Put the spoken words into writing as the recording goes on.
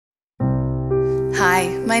Hi,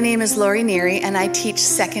 my name is Laurie Neary, and I teach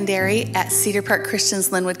secondary at Cedar Park Christian's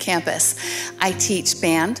Lynnwood campus. I teach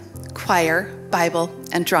band, choir, Bible,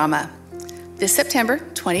 and drama. This September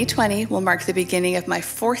 2020 will mark the beginning of my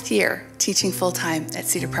 4th year teaching full-time at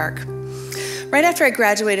Cedar Park. Right after I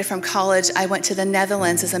graduated from college, I went to the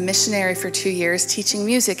Netherlands as a missionary for 2 years, teaching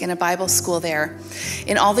music in a Bible school there.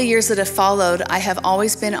 In all the years that have followed, I have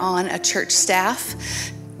always been on a church staff,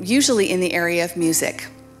 usually in the area of music.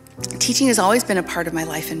 Teaching has always been a part of my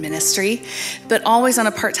life and ministry, but always on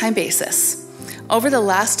a part-time basis. Over the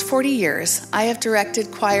last 40 years, I have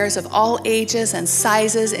directed choirs of all ages and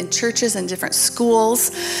sizes in churches and different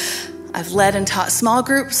schools. I've led and taught small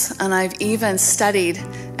groups, and I've even studied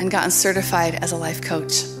and gotten certified as a life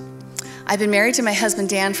coach. I've been married to my husband,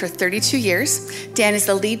 Dan, for 32 years. Dan is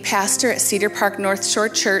the lead pastor at Cedar Park North Shore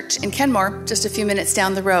Church in Kenmore, just a few minutes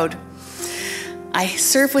down the road. I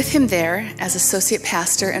serve with him there as associate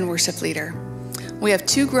pastor and worship leader. We have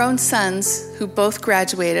 2 grown sons who both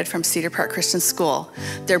graduated from Cedar Park Christian School.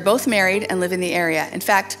 They're both married and live in the area. In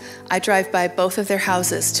fact, I drive by both of their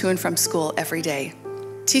houses to and from school every day.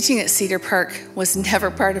 Teaching at Cedar Park was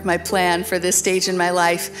never part of my plan for this stage in my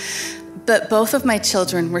life, but both of my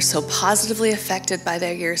children were so positively affected by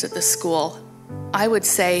their years at the school. I would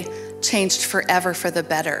say changed forever for the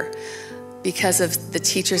better because of the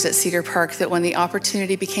teachers at Cedar Park, that when the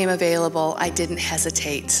opportunity became available, I didn't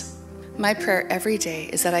hesitate. My prayer every day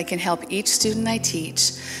is that I can help each student I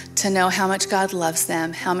teach to know how much God loves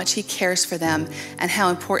them, how much He cares for them, and how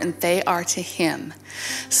important they are to Him,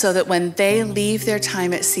 so that when they leave their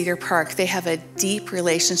time at Cedar Park, they have a deep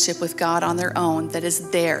relationship with God on their own that is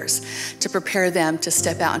theirs to prepare them to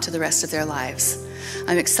step out into the rest of their lives.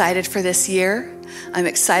 I'm excited for this year. I'm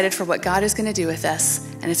excited for what God is going to do with us,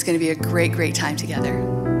 and it's going to be a great, great time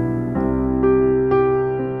together.